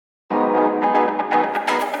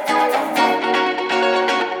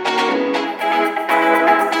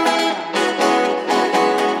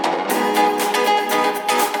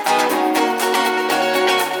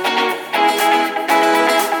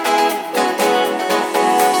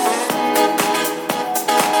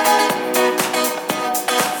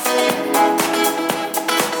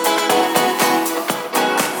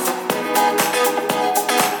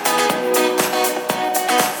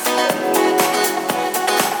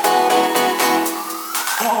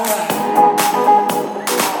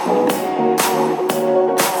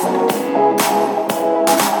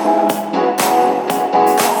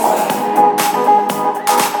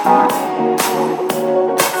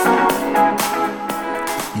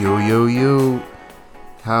Yo, yo, yo.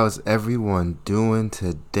 How's everyone doing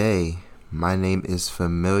today? My name is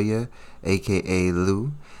Familiar, aka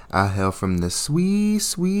Lou. I hail from the sweet,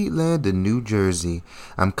 sweet land of New Jersey.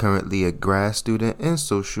 I'm currently a grad student in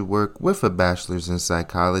social work with a bachelor's in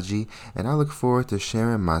psychology, and I look forward to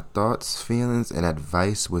sharing my thoughts, feelings, and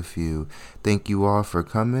advice with you. Thank you all for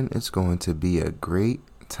coming. It's going to be a great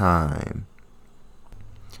time.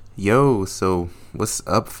 Yo, so what's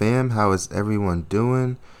up, fam? How is everyone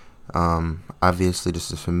doing? Obviously,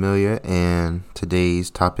 this is Familiar, and today's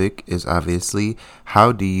topic is obviously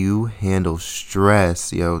how do you handle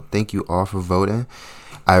stress? Yo, thank you all for voting.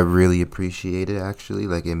 I really appreciate it, actually.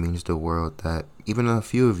 Like, it means the world that even a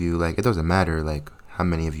few of you, like, it doesn't matter, like, how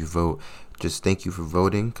many of you vote. Just thank you for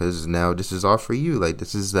voting, because now this is all for you. Like,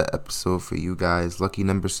 this is the episode for you guys. Lucky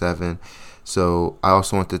number 7. So I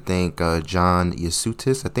also want to thank John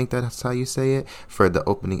Yasutis, I think that's how you say it, for the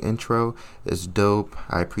opening intro. It's dope.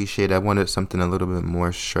 I appreciate it. I wanted something a little bit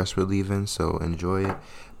more stress relieving, so enjoy it.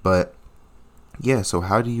 But yeah, so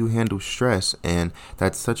how do you handle stress? And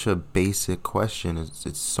that's such a basic question.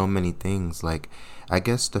 It's so many things. Like, I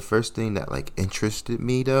guess the first thing that like interested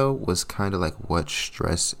me though was kind of like what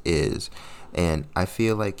stress is. And I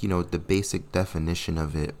feel like, the basic definition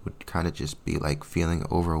of it would kind of just be like feeling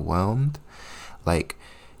overwhelmed. Like,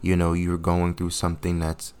 you're going through something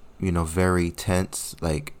that's, very tense,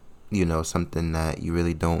 like, something that you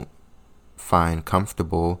really don't find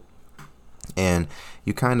comfortable. And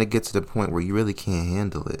you kind of get to the point where you really can't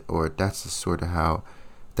handle it, or that's just sort of how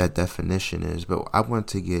that definition is. But I want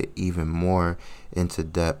to get even more into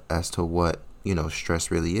depth as to what,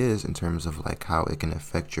 stress really is in terms of like how it can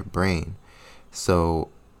affect your brain. So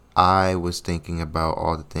I was thinking about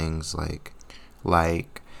all the things like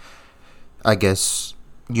I guess,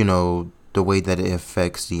 the way that it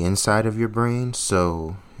affects the inside of your brain.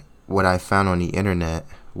 So what I found on the internet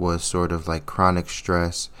was sort of like chronic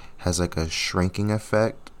stress has like a shrinking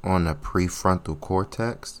effect on the prefrontal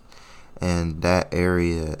cortex. And that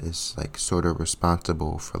area is like sort of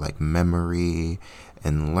responsible for like memory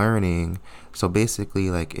and learning. So basically,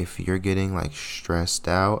 like if you're getting like stressed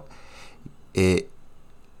out, it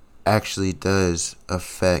actually does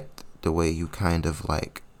affect the way you kind of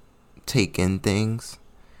like take in things,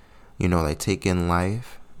 like take in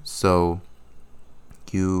life. So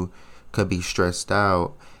you could be stressed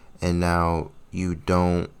out and now you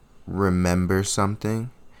don't remember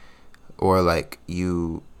something, or like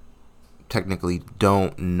you technically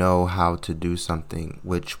don't know how to do something,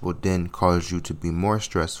 which will then cause you to be more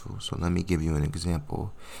stressful. So let me give you an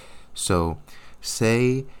example. So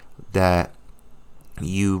say that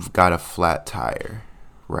you've got a flat tire,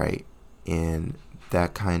 right? And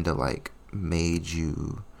that kind of like made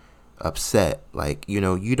you upset. Like,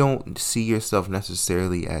 you don't see yourself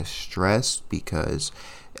necessarily as stressed because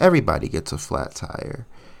everybody gets a flat tire.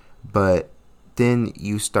 But then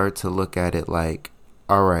you start to look at it like,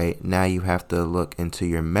 all right, now you have to look into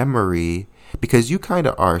your memory because you kind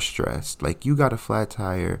of are stressed. Like, you got a flat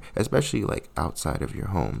tire, especially like outside of your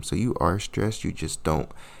home. So you are stressed. You just don't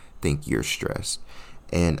think you're stressed.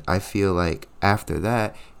 And I feel like after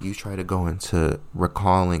that, you try to go into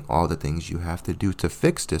recalling all the things you have to do to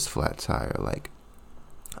fix this flat tire. Like,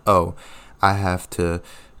 oh, I have to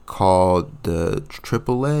call the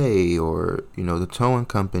AAA or, the towing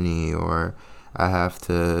company, or I have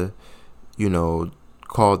to,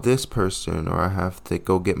 call this person, or I have to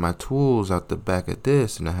go get my tools out the back of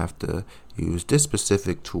this, and I have to use this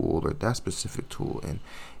specific tool or that specific tool. And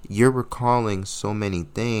you're recalling so many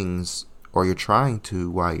things, or you're trying to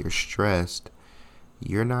while you're stressed,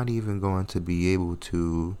 you're not even going to be able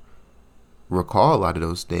to recall a lot of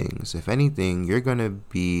those things. If anything, you're going to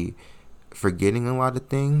be forgetting a lot of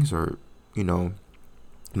things, or,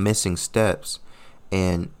 missing steps.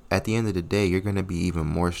 And at the end of the day, you're going to be even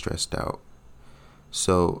more stressed out.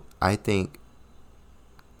 So I think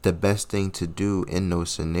the best thing to do in those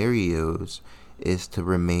scenarios is to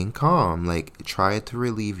remain calm. Like, try to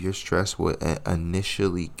relieve your stress when it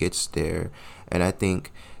initially gets there. And I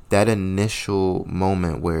think that initial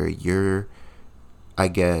moment where you're, I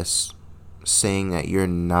guess, saying that you're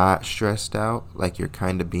not stressed out, like you're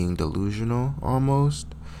kind of being delusional almost,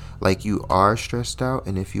 like you are stressed out.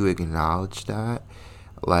 And if you acknowledge that,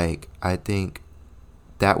 like, I think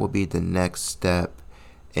that will be the next step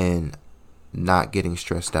in not getting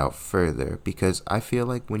stressed out further. Because I feel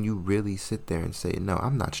like when you really sit there and say, no,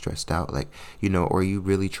 I'm not stressed out, like, or you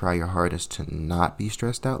really try your hardest to not be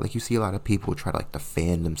stressed out, like you see a lot of people try to like to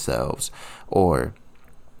fan themselves, or,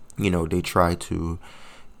 they try to,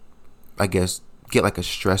 I guess, get like a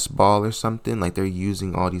stress ball or something, like they're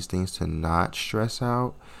using all these things to not stress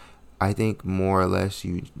out. I think more or less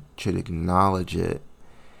you should acknowledge it,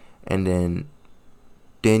 and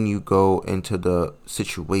then you go into the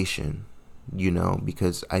situation,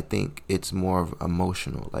 because I think it's more of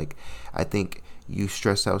emotional. Like, I think you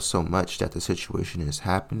stress out so much that the situation is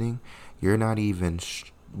happening. You're not even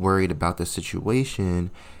worried about the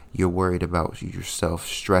situation. You're worried about yourself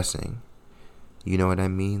stressing. You know what I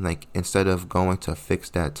mean? Like, instead of going to fix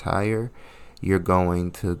that tire, you're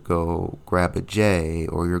going to go grab a J,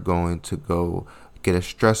 or you're going to go get a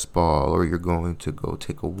stress ball, or you're going to go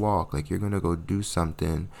take a walk. Like, you're going to go do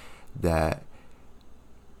something that,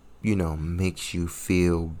 makes you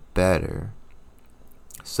feel better.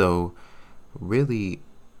 So, really,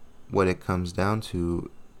 what it comes down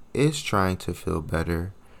to is trying to feel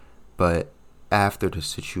better, but after the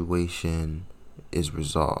situation is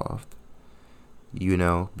resolved,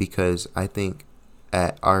 because I think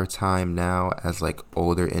at our time now as like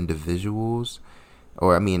older individuals,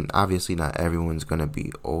 or I mean, obviously not everyone's going to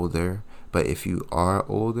be older, but if you are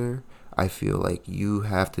older, I feel like you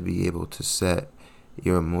have to be able to set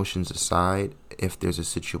your emotions aside if there's a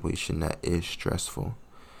situation that is stressful.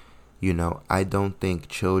 I don't think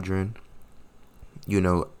children,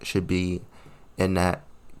 should be in that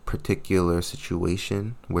particular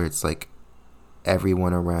situation where it's like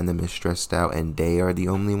everyone around them is stressed out and they are the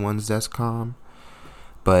only ones that's calm.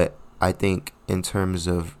 But I think in terms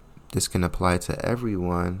of this can apply to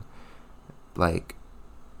everyone, like,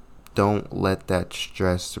 don't let that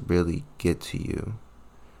stress really get to you.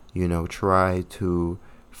 Try to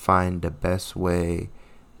find the best way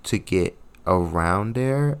to get around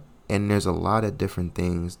there. And there's a lot of different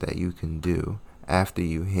things that you can do after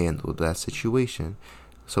you handle that situation.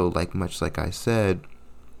 So, much like I said,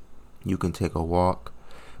 you can take a walk,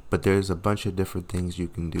 but there's a bunch of different things you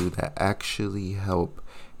can do that actually help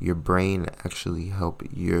your brain, actually help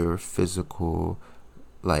your physical,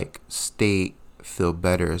 state feel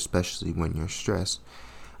better, especially when you're stressed.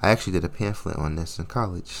 I actually did a pamphlet on this in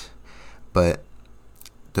college, but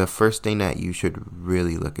the first thing that you should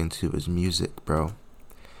really look into is music, bro.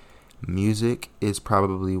 Music is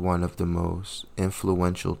probably one of the most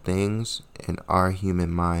influential things in our human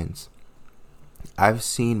minds. I've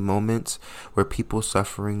seen moments where people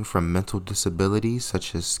suffering from mental disabilities,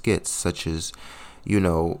 such as skits, such as,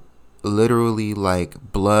 literally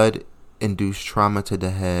blood-induced trauma to the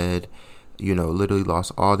head, literally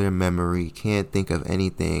lost all their memory, can't think of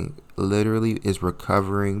anything, literally is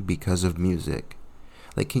recovering because of music.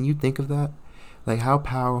 Can you think of that? How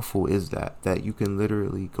powerful is that you can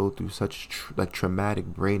literally go through such traumatic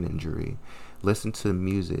brain injury, listen to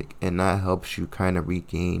music, and that helps you kind of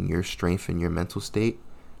regain your strength and your mental state?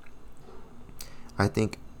 I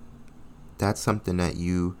think that's something that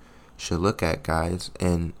you should look at, guys,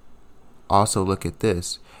 and also look at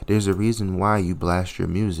this. There's a reason why you blast your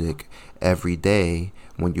music every day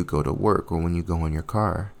when you go to work or when you go in your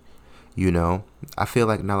car. I feel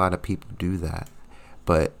like not a lot of people do that,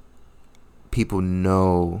 but people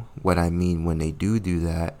know what I mean when they do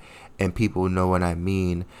that, and people know what I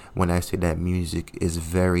mean when I say that music is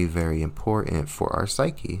very, very important for our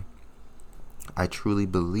psyche. I truly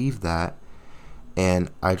believe that, and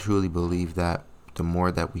I truly believe that the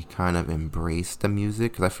more that we kind of embrace the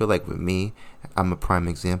music, because I feel like with me, I'm a prime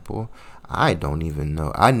example. I don't even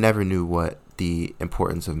know. I never knew what the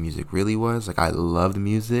importance of music really was. I loved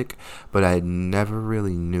music, but I never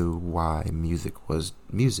really knew why music was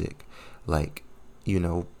music.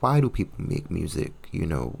 Why do people make music?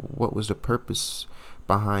 What was the purpose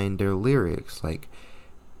behind their lyrics?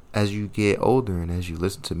 As you get older and as you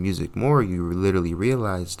listen to music more, you literally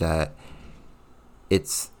realize that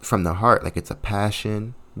it's from the heart. It's a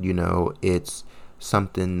passion, it's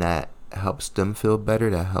something that helps them feel better,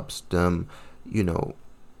 that helps them,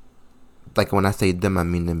 when I say them, I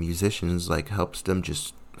mean the musicians, helps them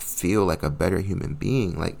just feel like a better human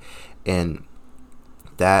being. And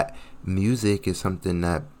that music is something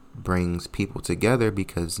that brings people together,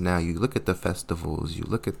 because now you look at the festivals, you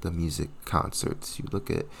look at the music concerts, you look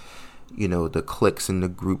at, the cliques and the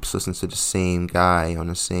groups listen to the same guy on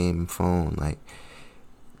the same phone.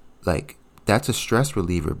 That's a stress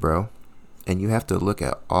reliever, bro. And you have to look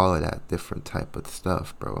at all of that different type of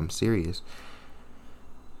stuff, bro. I'm serious.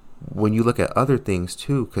 When you look at other things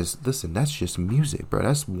too, because listen, that's just music, bro.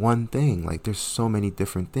 That's one thing. There's so many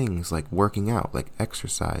different things, working out,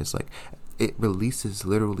 exercise. It releases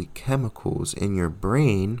literally chemicals in your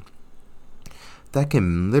brain that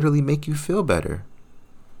can literally make you feel better.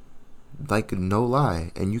 No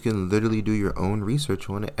lie. And you can literally do your own research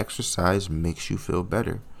on it. Exercise makes you feel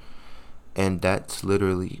better. And that's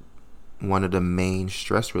literally one of the main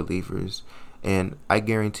stress relievers. And I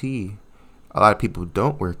guarantee A lot of people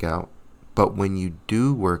don't work out, but when you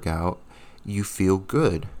do work out, you feel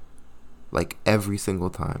good, like every single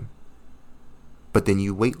time. But then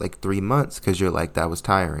you wait like 3 months because you're like, that was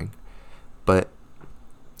tiring. But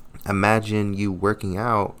imagine you working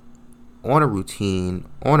out on a routine,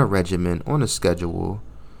 on a regimen, on a schedule,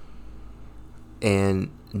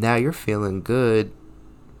 and now you're feeling good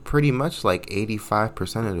pretty much like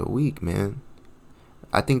 85% of the week, man.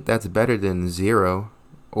 I think that's better than zero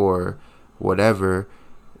or whatever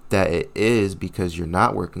that it is because you're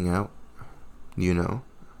not working out, you know?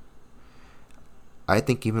 I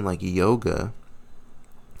think even like yoga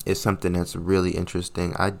is something that's really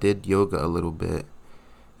interesting. I did yoga a little bit,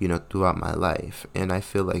 throughout my life. And I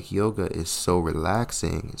feel like yoga is so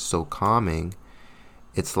relaxing, so calming.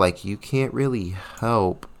 It's like you can't really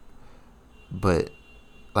help but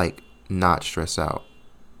like not stress out.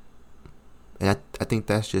 And I think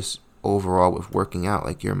that's just overall with working out.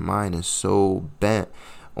 Like your mind is so bent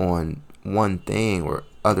on one thing or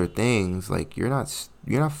other things. Like you're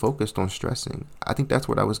not focused on stressing. I think that's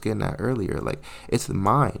what I was getting at earlier. Like it's the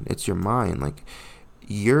mind. It's your mind. Like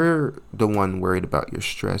you're the one worried about your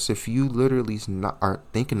stress. If you literally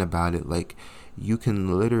aren't thinking about it, like you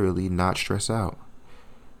can literally not stress out.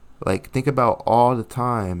 Like think about all the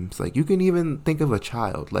times. Like you can even think of a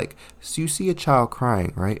child. Like so you see a child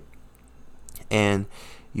crying, right? And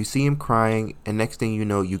you see him crying, and next thing you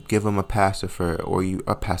know, you give him a pacifier, or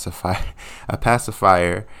a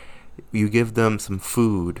pacifier. You give them some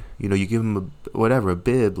food. You give them a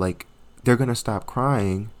bib. Like they're gonna stop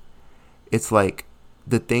crying. It's like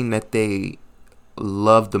the thing that they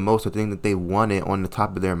loved the most, the thing that they wanted on the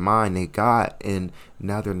top of their mind, they got, and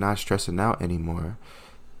now they're not stressing out anymore.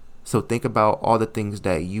 So think about all the things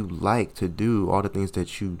that you like to do, all the things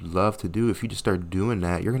that you love to do. If you just start doing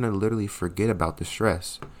that, you're going to literally forget about the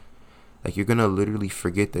stress. Like you're going to literally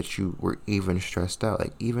forget that you were even stressed out.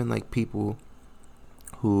 Like even like people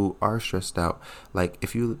who are stressed out, like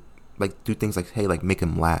if you like do things like, hey, like make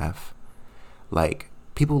them laugh. Like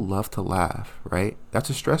people love to laugh, right?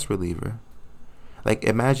 That's a stress reliever. Like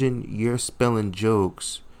imagine you're spilling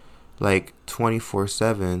jokes like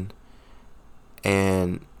 24/7,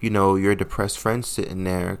 and your depressed friend sitting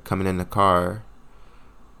there coming in the car,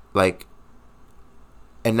 like,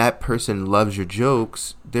 and that person loves your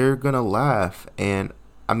jokes. They're gonna laugh, and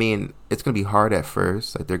I mean it's gonna be hard at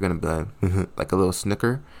first, like they're gonna be like like a little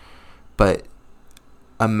snicker, but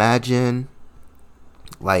imagine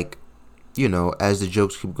like as the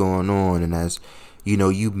jokes keep going on, and as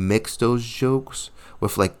you mix those jokes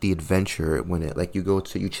with like the adventure, when it like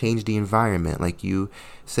you change the environment, like you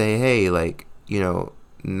say, hey, like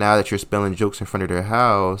now that you're spelling jokes in front of their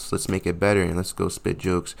house, let's make it better and let's go spit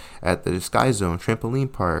jokes at the Sky Zone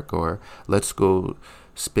trampoline park, or let's go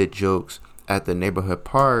spit jokes at the neighborhood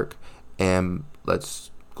park and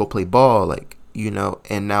let's go play ball, like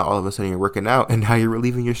and now all of a sudden you're working out and now you're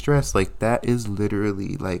relieving your stress. Like that is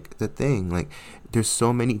literally like the thing. Like there's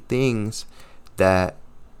so many things that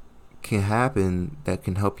can happen that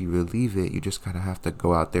can help you relieve it. You just kind of have to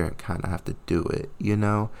go out there and kind of have to do it,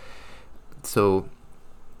 So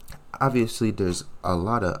obviously there's a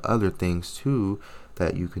lot of other things too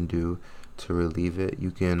that you can do to relieve it. You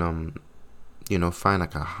can find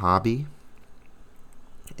like a hobby,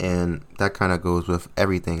 and that kind of goes with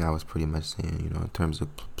everything I was pretty much saying, in terms of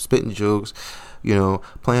spitting jokes,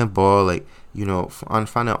 playing ball, like on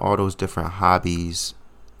finding all those different hobbies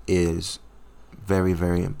is very,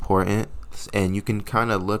 very important. And you can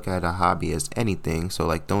kind of look at a hobby as anything. So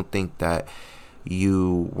like don't think that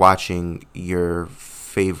you watching your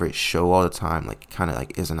favorite show all the time like kind of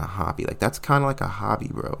like isn't a hobby. Like that's kind of like a hobby,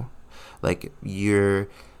 bro. Like you're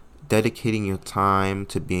dedicating your time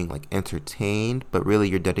to being like entertained, but really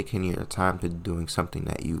you're dedicating your time to doing something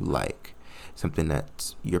that you like, something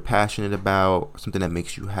that you're passionate about, something that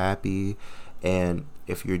makes you happy. And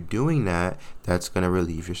if you're doing that, that's going to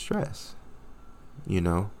relieve your stress.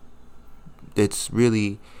 It's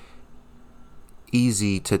really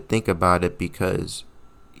easy to think about it because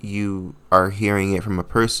you are hearing it from a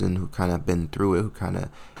person who kind of been through it, who kind of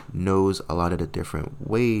knows a lot of the different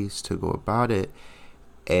ways to go about it.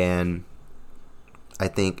 And I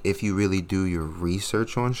think if you really do your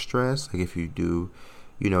research on stress, like if you do,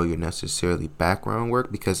 your necessarily background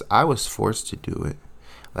work, because I was forced to do it.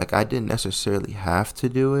 Like I didn't necessarily have to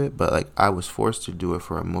do it, but like I was forced to do it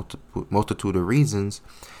for a multitude of reasons.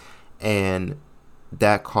 And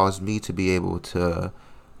that caused me to be able to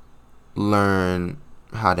learn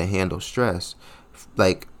how to handle stress.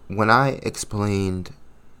 Like when I explained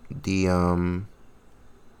the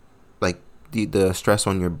like the stress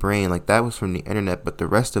on your brain, like that was from the internet, but the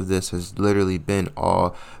rest of this has literally been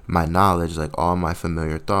all my knowledge, like all my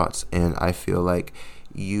familiar thoughts. And I feel like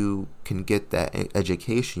you can get that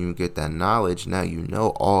education, you get that knowledge. Now you know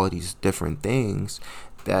all these different things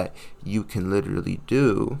that you can literally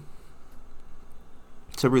do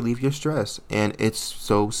to relieve your stress. And it's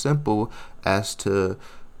so simple as to,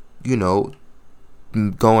 you know,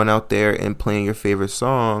 going out there and playing your favorite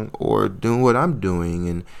song, or doing what I'm doing,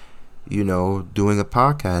 and you know, doing a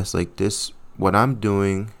podcast like this. What I'm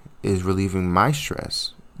doing is relieving my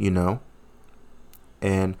stress, you know.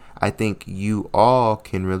 And I think you all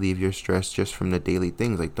can relieve your stress just from the daily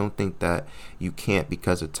things. Like, don't think that you can't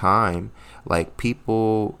because of time. Like,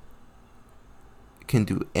 people can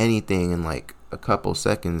do anything in like a couple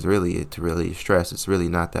seconds, really, to relieve stress. It's really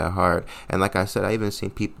not that hard. And like I said, I even seen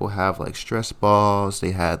people have like stress balls.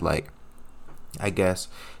 They had like, I guess,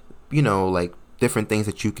 you know, like different things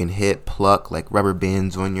that you can hit, pluck, like rubber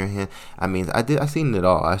bands on your hand. I mean, I seen it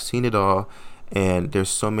all. I've seen it all. And there's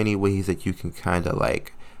so many ways that you can kind of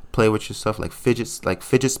like play with yourself, like fidget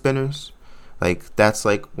spinners. Like, that's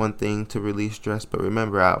like one thing to release stress. But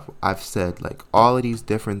remember, I've said like all of these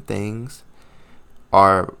different things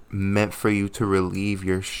are meant for you to relieve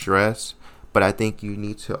your stress. But I think you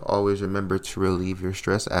need to always remember to relieve your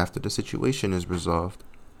stress after the situation is resolved.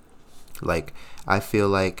 Like, I feel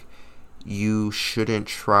like you shouldn't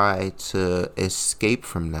try to escape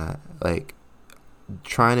from that. Like,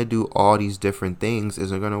 trying to do all these different things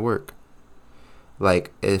isn't going to work.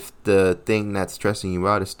 Like, if the thing that's stressing you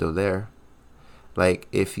out is still there, like,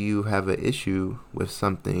 if you have an issue with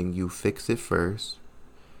something, you fix it first,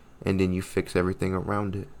 and then you fix everything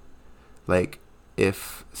around it. Like,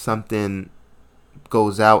 if something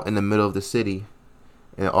goes out in the middle of the city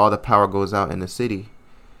and all the power goes out in the city,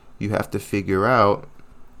 you have to figure out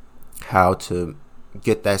how to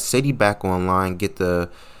get that city back online, get the,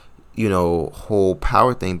 you know, whole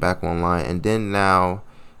power thing back online, and then now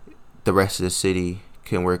the rest of the city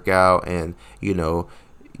can work out. And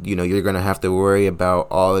you're gonna have to worry about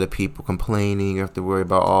all of the people complaining. You have to worry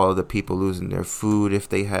about all of the people losing their food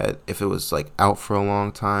if it was like out for a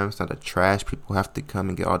long time. It's not the trash. People have to come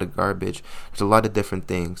and get all the garbage. There's a lot of different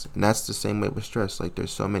things, and that's the same way with stress. Like,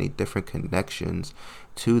 there's so many different connections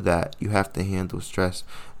to that. You have to handle stress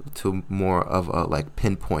to more of a like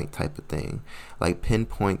pinpoint type of thing. Like,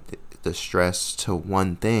 pinpoint the stress to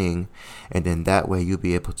one thing, and then that way you'll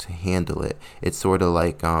be able to handle it. It's sort of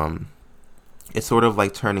like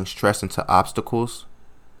turning stress into obstacles.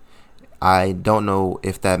 I don't know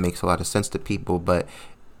if that makes a lot of sense to people, but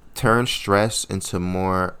turn stress into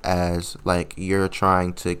more as like you're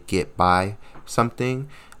trying to get by something.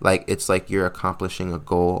 Like, it's like you're accomplishing a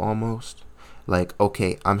goal almost. Like,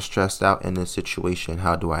 okay, I'm stressed out in this situation.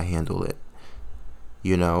 How do I handle it?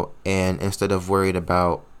 You know, and instead of worried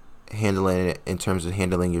about handling it in terms of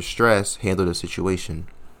handling your stress, handle the situation.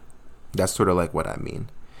 That's sort of like what I mean.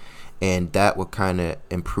 And that would kind of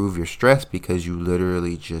improve your stress, because you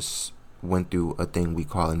literally just went through a thing we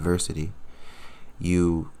call adversity.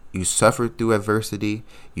 You suffered through adversity,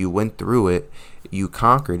 you went through it, you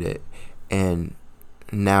conquered it, and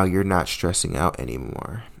now you're not stressing out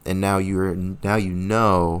anymore. And now you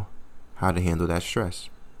know how to handle that stress.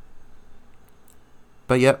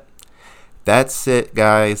 But yep, that's it,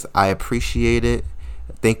 guys. I appreciate it.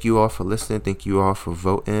 Thank you all for listening. Thank you all for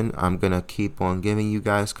voting. I'm going to keep on giving you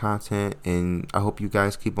guys content, and I hope you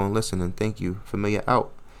guys keep on listening. Thank you. Familiar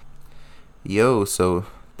out. Yo, so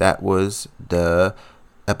that was the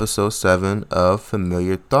episode 7 of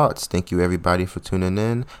Familiar Thoughts. Thank you, everybody, for tuning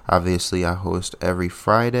in. Obviously, I host every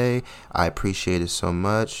Friday. I appreciate it so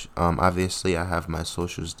much. Obviously, I have my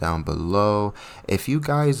socials down below. If you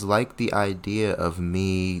guys like the idea of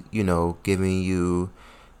me, giving you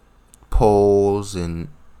polls and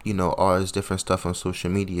all this different stuff on social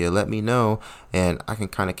media, let me know, and I can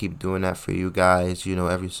kind of keep doing that for you guys,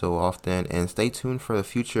 every so often. And stay tuned for the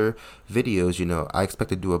future videos. I expect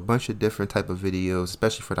to do a bunch of different type of videos,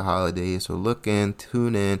 especially for the holidays. So look in,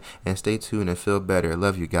 tune in, and stay tuned and feel better.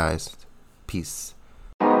 Love you guys. Peace.